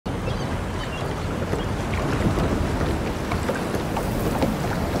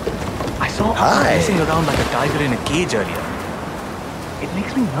saw Arthur messing around like a tiger in a cage earlier. It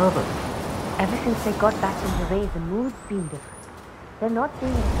makes me nervous. Ever since they got back from the raid, the mood's been different. They're not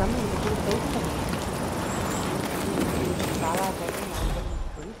seeing it coming to do face to face. Bala getting and getting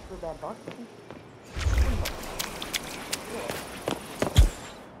police with their boss.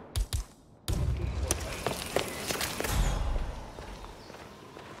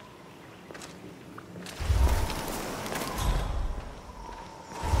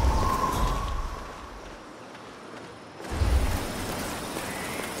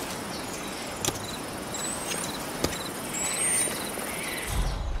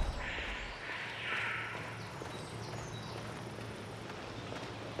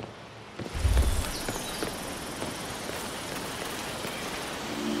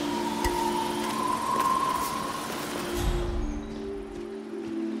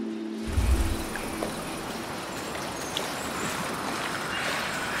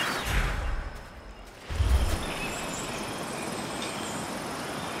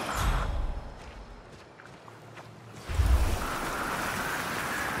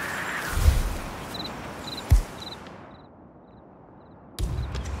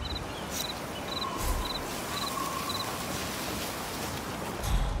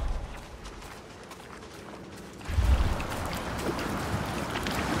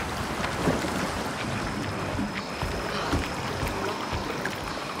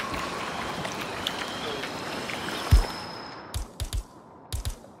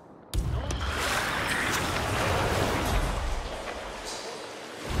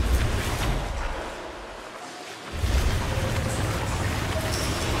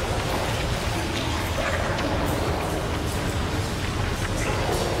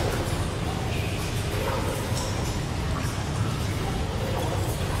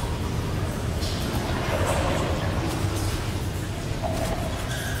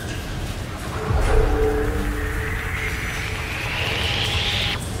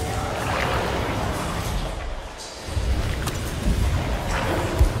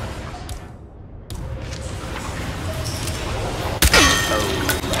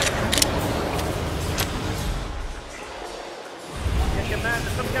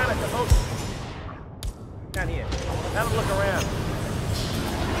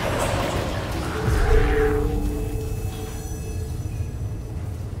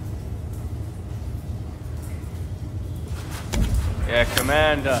 Yeah,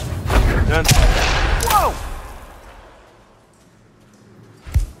 Commander. Whoa!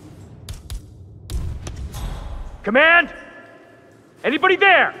 Command! Anybody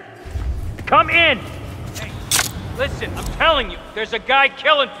there? Come in! Hey, listen, I'm telling you, there's a guy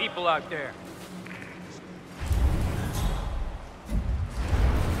killing people out there.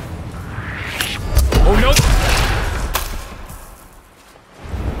 Oh, no!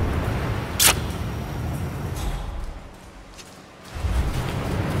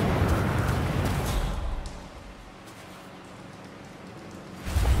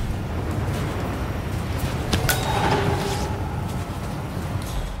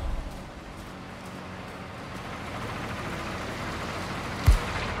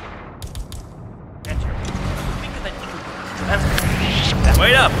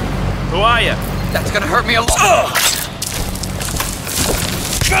 Wait up! Who are you? That's gonna hurt me a lot.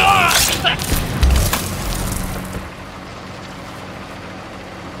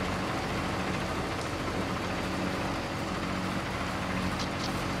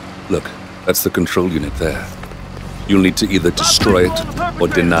 Look, that's the control unit there. You'll need to either destroy it or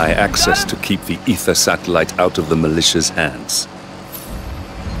deny access to keep the ether satellite out of the militia's hands.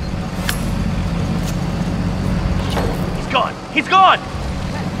 He's gone! He's gone!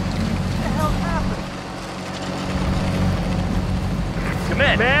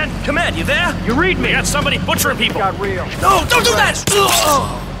 Command, you there? You read me! We got somebody butchering people! Got real. No, don't do that!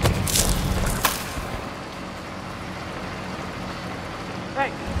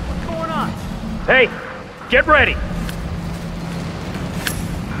 Hey, what's going on? Hey, get ready!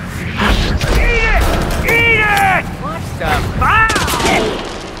 Eat it! Eat it! What the?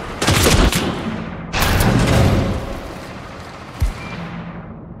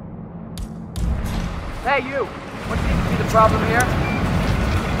 Hey, you! What seems to be the problem here?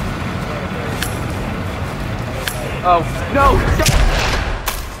 Oh, no!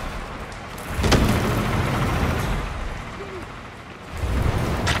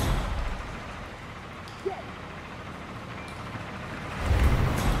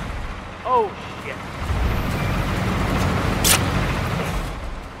 Oh, shit.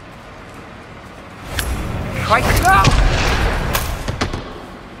 Christ, no!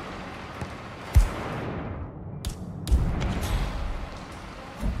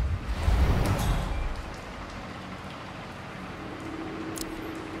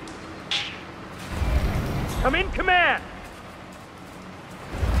 I'm in command!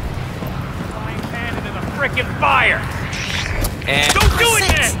 Flying pan into the frickin' fire! And Don't do it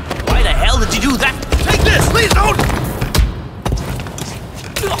yet! why the hell did you do that? Take this! Please don't!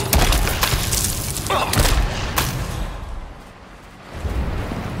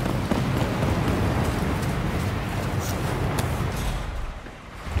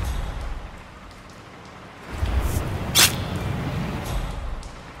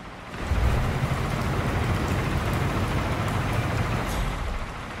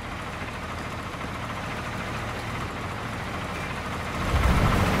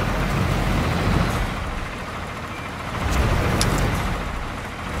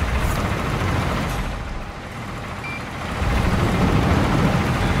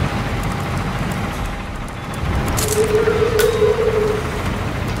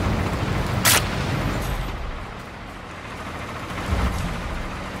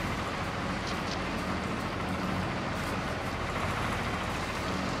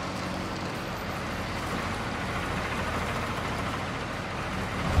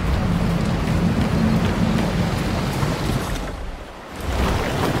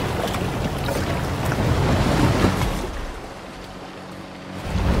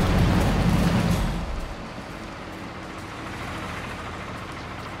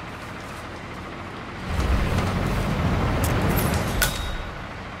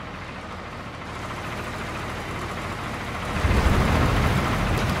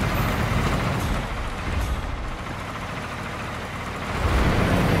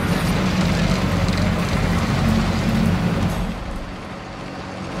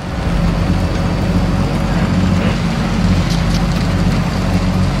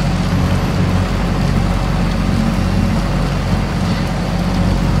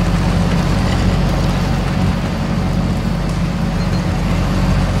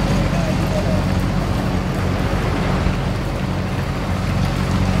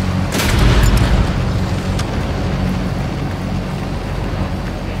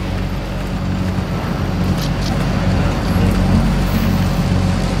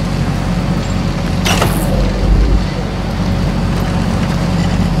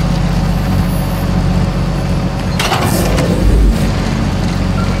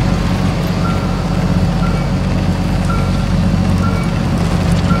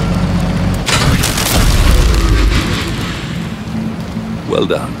 Well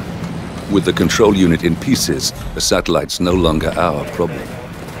done. With the control unit in pieces, the satellite's no longer our problem.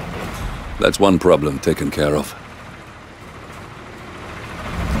 That's one problem taken care of.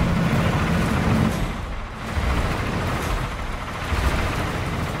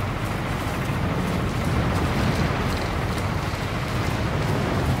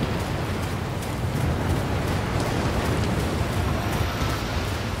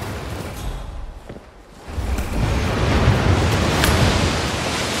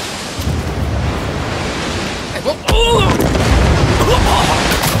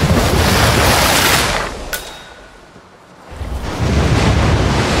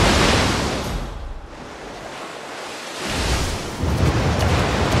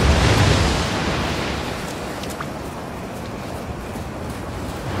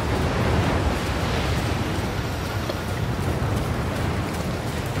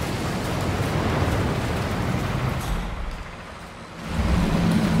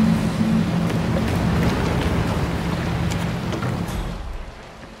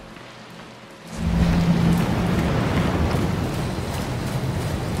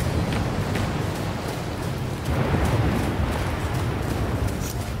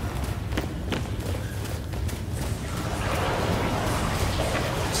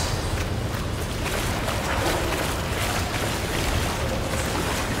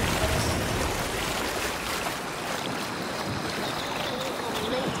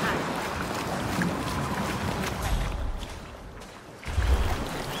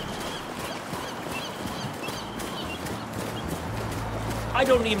 I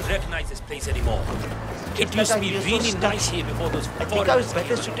don't even recognize this place anymore. It used to be really nice here before those I think I was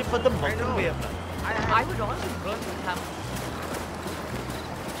better suited for the mountain way of life. I would also burn the camp.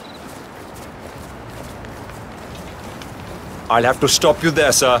 I'll have to stop you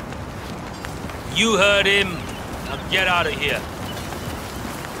there, sir. You heard him. Now get out of here.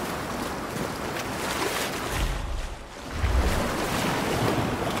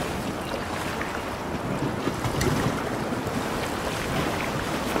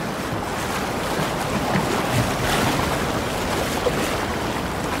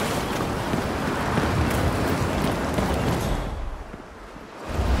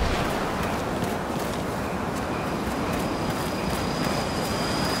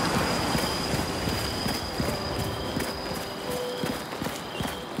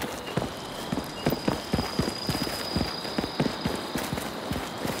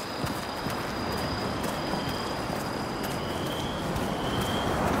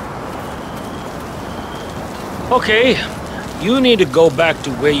 Okay, you need to go back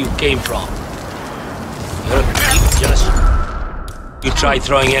to where you came from. Just... You try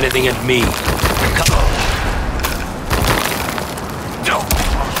throwing anything at me. Come on.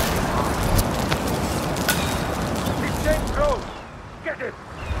 Get it!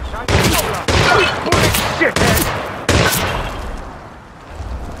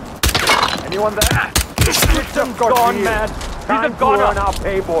 Anyone there? He's gone, man. He's a goner. On our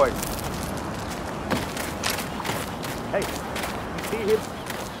pay, boys. Hey, you see him?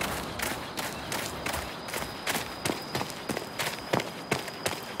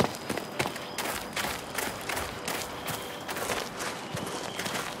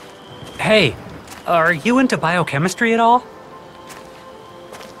 Hey, are you into biochemistry at all?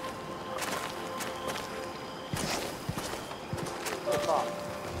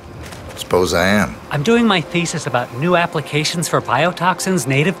 Suppose I am. I'm doing my thesis about new applications for biotoxins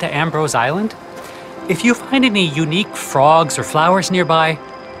native to Ambrose Island. If you find any unique frogs or flowers nearby,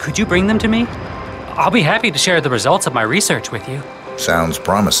 could you bring them to me? I'll be happy to share the results of my research with you. Sounds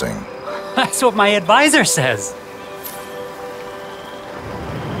promising. That's what my advisor says.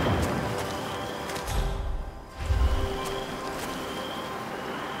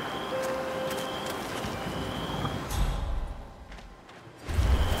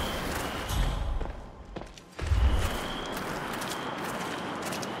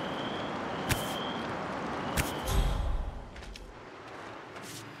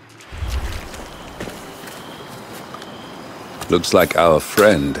 Looks like our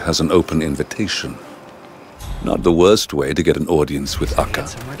friend has an open invitation. Not the worst way to get an audience with He Akka. had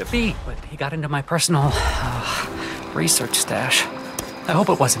somewhere to be, but he got into my personal research stash. I hope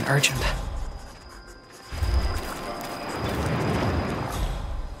it wasn't urgent.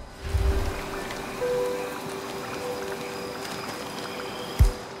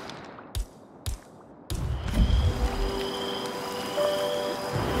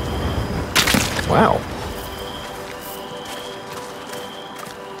 Wow.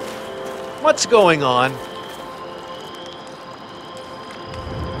 What's going on?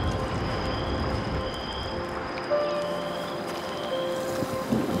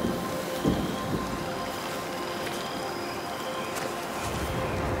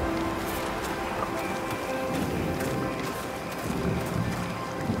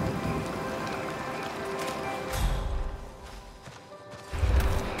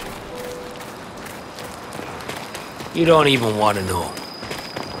 You don't even want to know.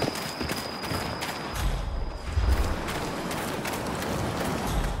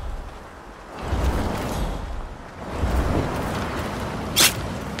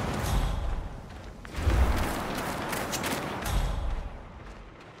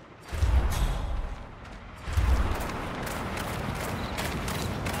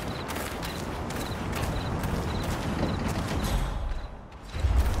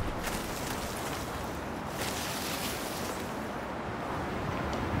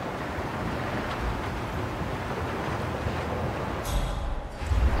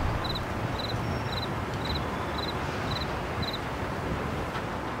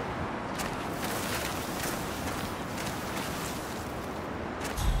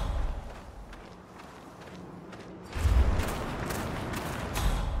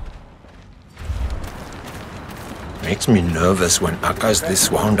 Makes me nervous when Akka's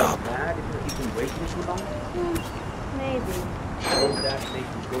this wound up. Maybe. Won't that make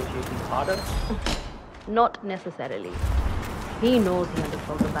negotiating harder? Not necessarily. He knows he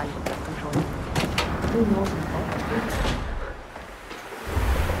undersold the value of that control. He knows himself.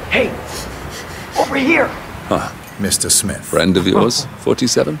 Hey! Over here! Huh. Mr. Smith. Friend of yours,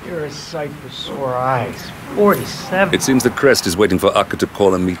 47? You're a sight for sore eyes. 47. It seems the Crest is waiting for Akka to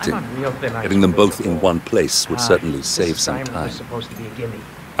call a meeting. I'm on real thin ice Getting them with both this in before. one place would certainly This save some assignment was time. supposed to be a gimme.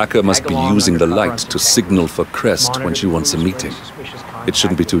 Akka must Tag be along using the undercover light to undetected. signal for Crest when Monitor she wants a crews for meeting. any suspicious It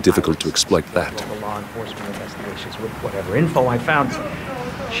shouldn't be contact too with difficult to pilots. exploit that. All the law enforcement investigations with whatever info I found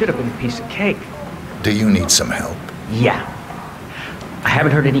should have been a piece of cake. Do you need some help? Yeah. I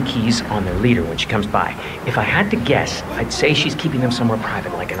haven't heard any keys on their leader when she comes by. If I had to guess, I'd say she's keeping them somewhere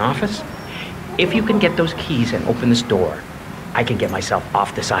private, like an office. If you can get those keys and open this door, I can get myself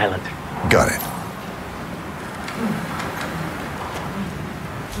off this island. Got it.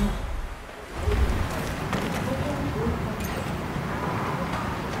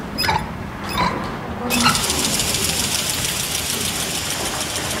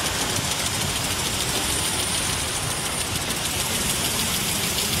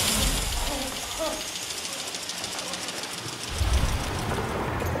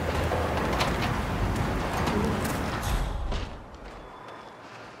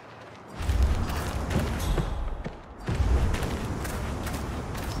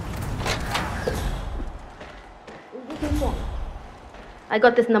 I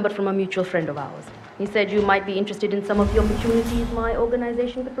got this number from a mutual friend of ours. He said you might be interested in some of the opportunities my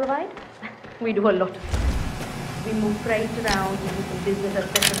organization could provide. We do a lot of things. We move freight around, we do some business as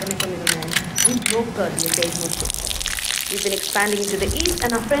petrochemical middlemen. We broker the occasional shipment. We've been expanding into the east,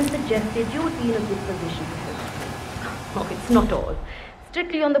 and our friend suggested you would be in a good position to help. Oh, it's not all.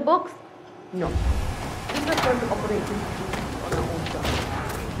 Strictly on the books? No. We prefer to operate on our own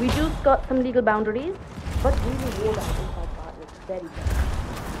terms. We do skirt some legal boundaries, but we reward our inside partners very well.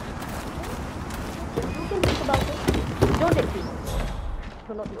 You can think about it. Don't take too much.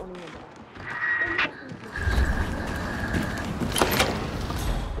 You're not the only one.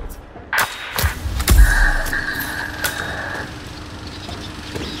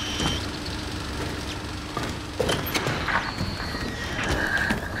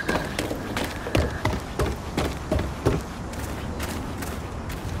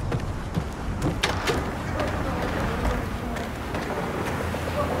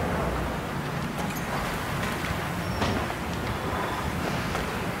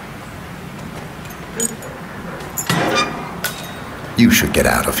 You should get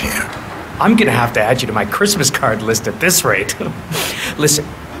out of here. I'm gonna have to add you to my Christmas card list at this rate. Listen,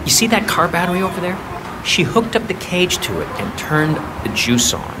 you see that car battery over there? She hooked up the cage to it and turned the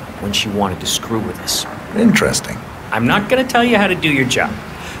juice on when she wanted to screw with us. Interesting. I'm not gonna tell you how to do your job,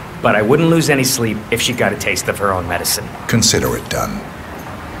 but I wouldn't lose any sleep if she got a taste of her own medicine. Consider it done.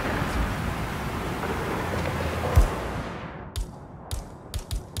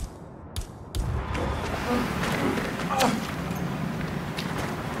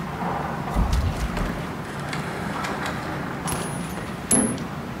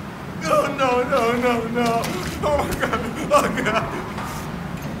 No. Oh my God. Oh God.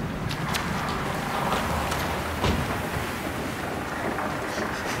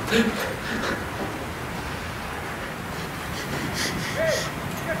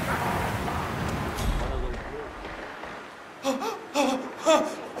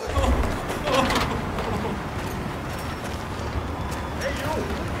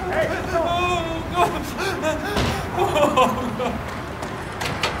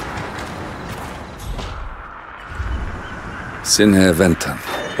 Sinher Ventan,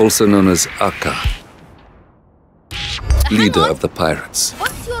 also known as Akka, leader of the pirates.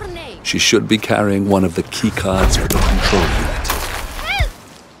 What's your name? She should be carrying one of the key cards for the control unit. Help!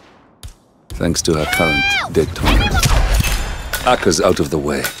 Thanks to her current dead tolerance. Akka's out of the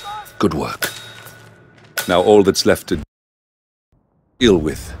way. Good work. Now all that's left to deal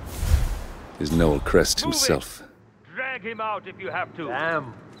with is Noel Crest himself. Drag him out if you have to.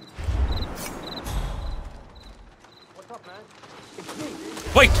 Damn.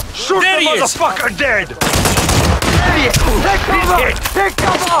 Wait! Shoot there the he is! motherfucker dead! Idiot! Take cover! Take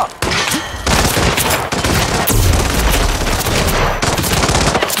cover!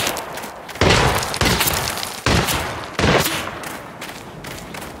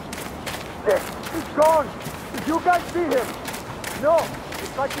 He's gone! Did you guys see him? No!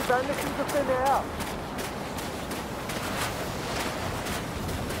 It's like he vanished into thin air.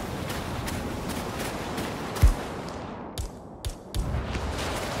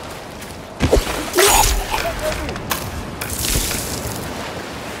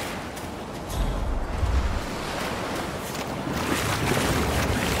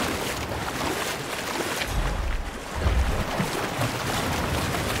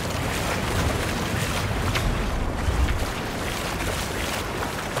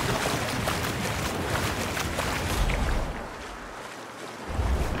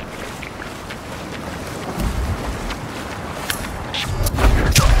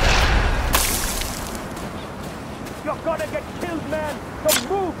 You're gonna get killed, man! So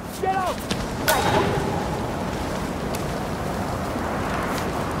move! Get out!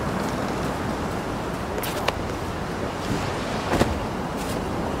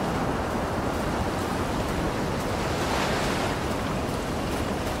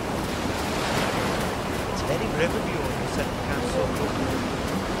 It's very brave of you to set camp so close to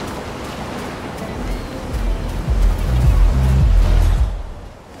me.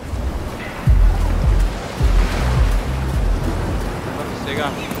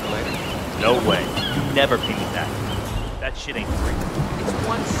 No way. You never paid that. That shit ain't free. It's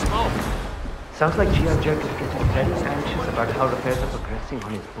one smoke. Sounds like G.R. Jerk is getting very anxious about how affairs are progressing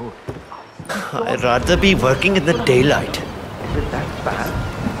on his boat. I'd rather be working in the daylight. Is it that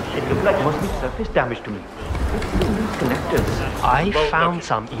bad? It looked like mostly surface damage to me. These connectors. I found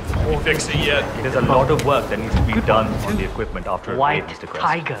some important. Fix it yet? There's a lot of work that needs to be done on the equipment after a raid, Mr. Crest.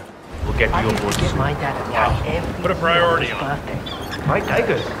 Tiger. We'll get you aboard Get soon. my dad a tag every Put a priority year on. his birthday. White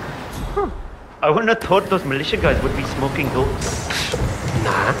tigers. I wouldn't have thought those militia guys would be smoking those.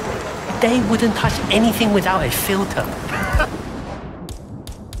 They wouldn't touch anything without a filter.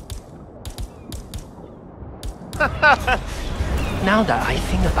 Now that I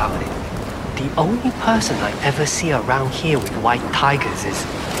think about it, the only person I ever see around here with white tigers is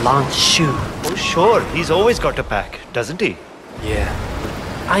Lance Shu. Oh, sure. He's always got a pack, doesn't he? Yeah.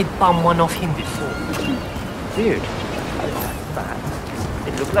 I bummed one off him before. Weird.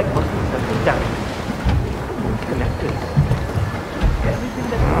 It looked like muscles have been damaged. Connected. Everything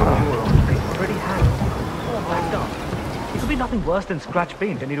that you were on already had all backed up. It could be nothing worse than scratch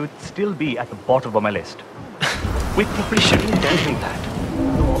paint, and it would still be at the bottom of my list. We probably shouldn't tell him that.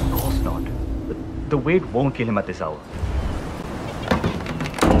 No, of course not. The weight won't kill him at this hour.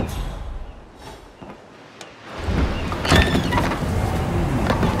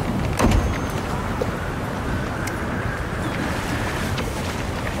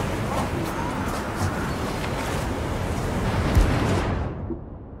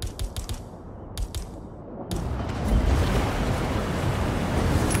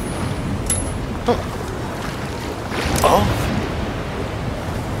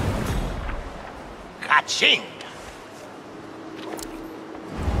 Ka-ching!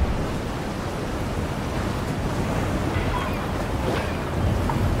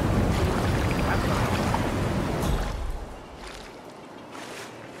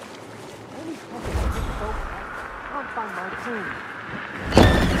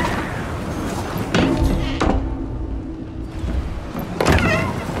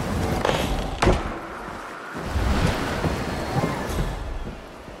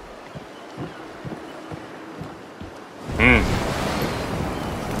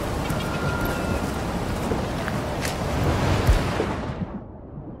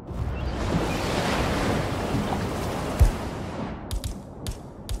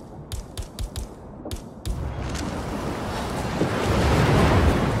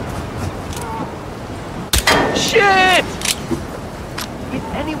 Shit! Is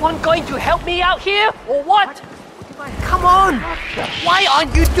anyone going to help me out here, or what? Come on! Why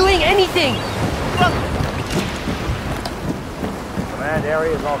aren't you doing anything? Command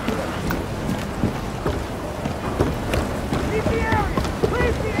area is all clear. Leave the area!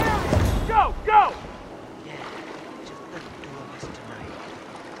 Leave the area! Go! Go! Yeah, just the two of us tonight.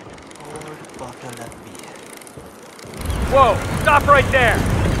 Old bottle of beer. Whoa! Stop right there!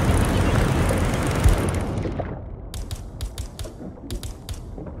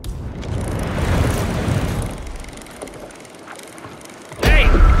 Hey!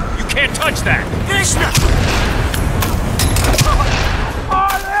 You can't touch that! Krishna!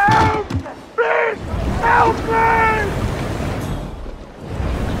 Help! Please! Help me!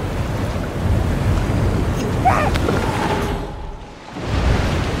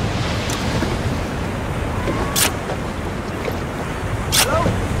 Hello?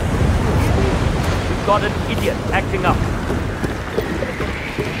 We've got an idiot acting up.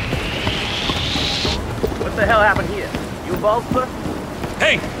 What the hell happened here? You involved, sir?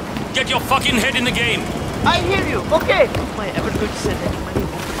 Hey! Get your fucking head in the game! I hear you. Okay. My ever-good said that money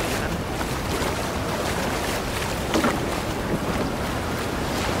won't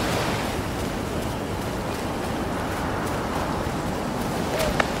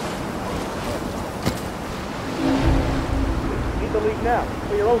Need the lead now,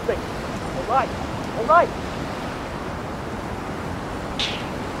 for your own sake. All right. All right.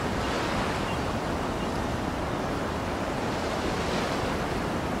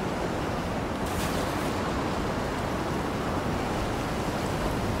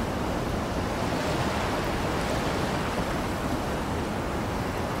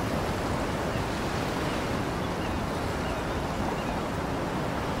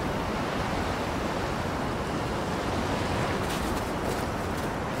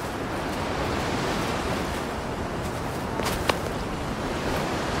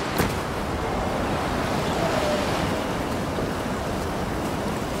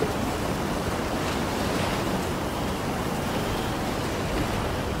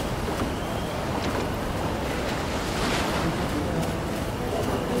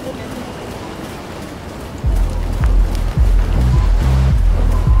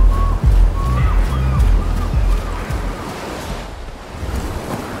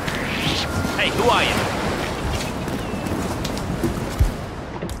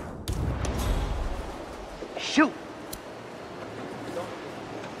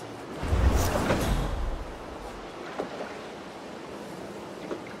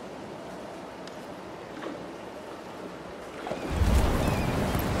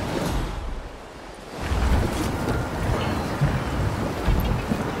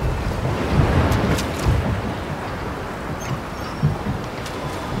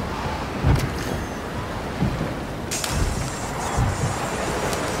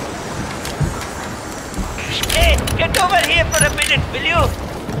 minute, will you?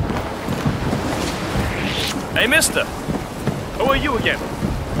 Hey, mister! Who are you again?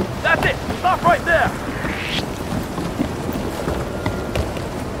 That's it! Stop right there!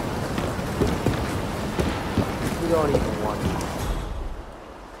 We don't even want to.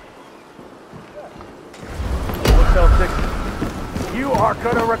 Hotel 6. You are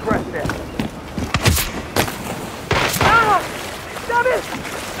gonna regret this. Ah! Damn it!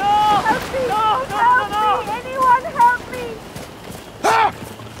 No! Help me! No! Help me! Anyone help me! Ah!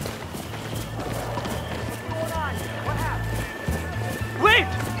 Wait!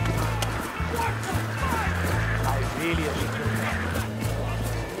 I really appreciate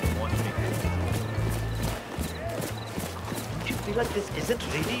Don't you feel like this isn't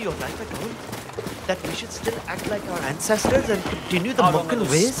really your life at all? That we should still act like our ancestors and continue the How long are Mokkan those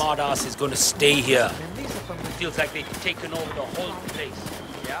ways? smart asses going to stay here? Feels like they've taken over the whole place.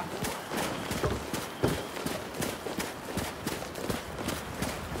 Yeah?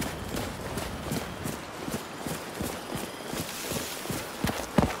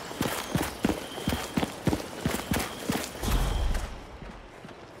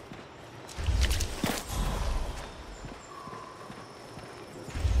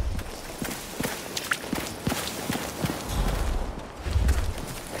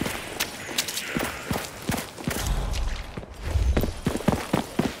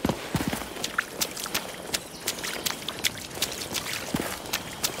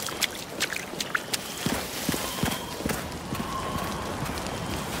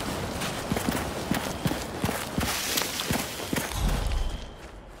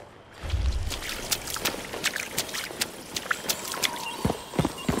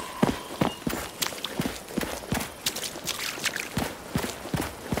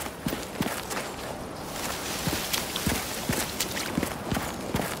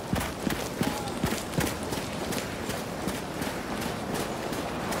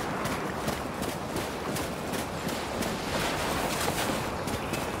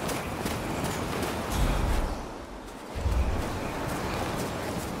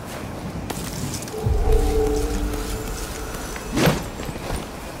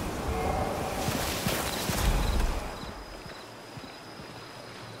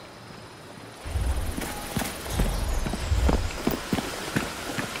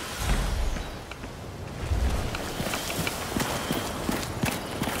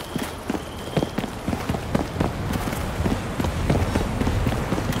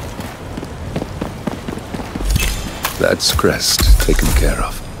 That's Crest, taken care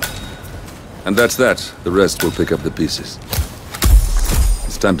of. And that's that. The rest will pick up the pieces.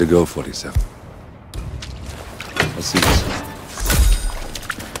 It's time to go, 47. I'll see you soon.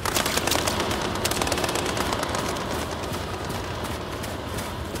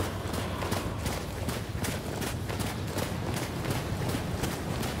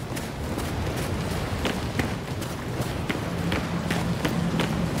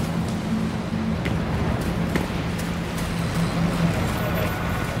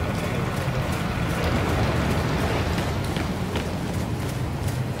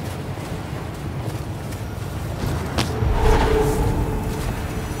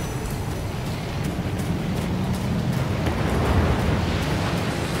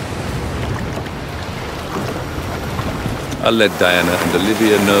 I'll let Diana and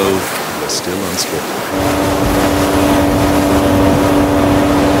Olivia know we're still on schedule.